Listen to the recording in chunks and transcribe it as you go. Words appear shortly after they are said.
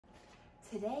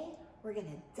Today, we're going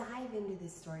to dive into the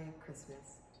story of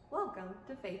Christmas. Welcome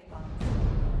to Faith Box.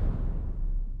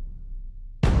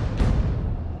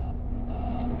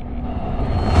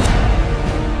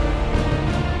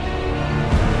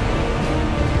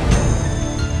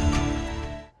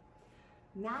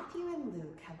 Matthew and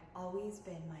Luke have always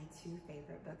been my two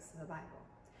favorite books of the Bible.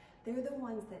 They're the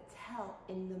ones that tell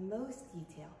in the most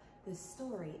detail the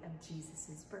story of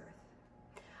Jesus' birth.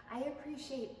 I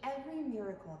appreciate every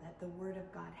miracle that the Word of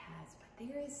God has, but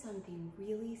there is something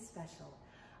really special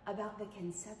about the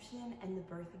conception and the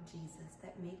birth of Jesus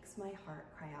that makes my heart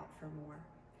cry out for more.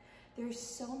 There's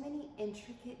so many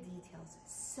intricate details,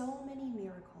 so many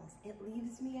miracles. It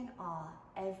leaves me in awe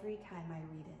every time I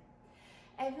read it.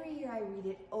 Every year I read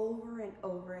it over and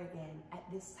over again at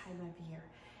this time of year.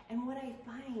 And what I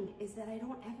find is that I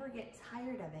don't ever get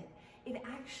tired of it. It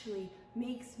actually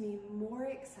makes me more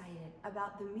excited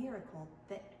about the miracle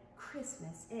that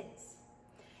Christmas is.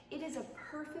 It is a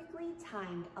perfectly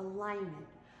timed alignment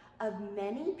of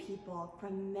many people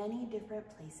from many different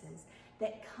places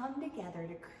that come together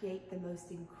to create the most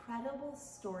incredible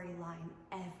storyline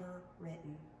ever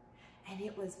written. And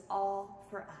it was all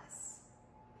for us.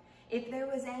 If there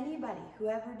was anybody who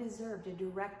ever deserved a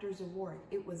director's award,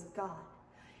 it was God.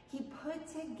 He put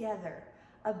together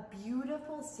a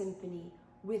beautiful symphony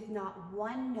with not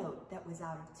one note that was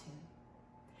out of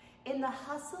tune. In the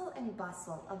hustle and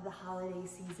bustle of the holiday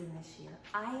season this year,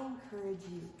 I encourage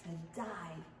you to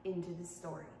dive into the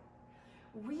story.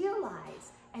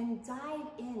 Realize and dive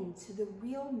into the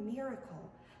real miracle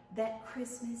that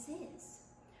Christmas is.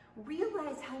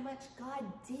 Realize how much God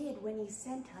did when He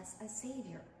sent us a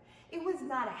Savior. It was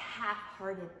not a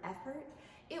half-hearted effort.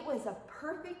 It was a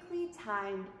perfectly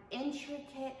timed,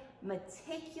 intricate,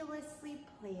 meticulously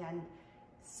planned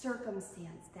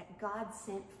circumstance that God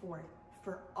sent forth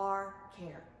for our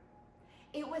care.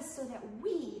 It was so that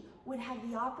we would have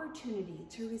the opportunity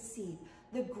to receive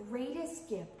the greatest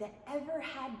gift that ever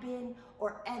had been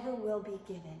or ever will be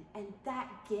given, and that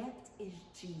gift is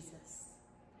Jesus.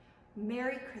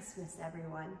 Merry Christmas,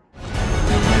 everyone.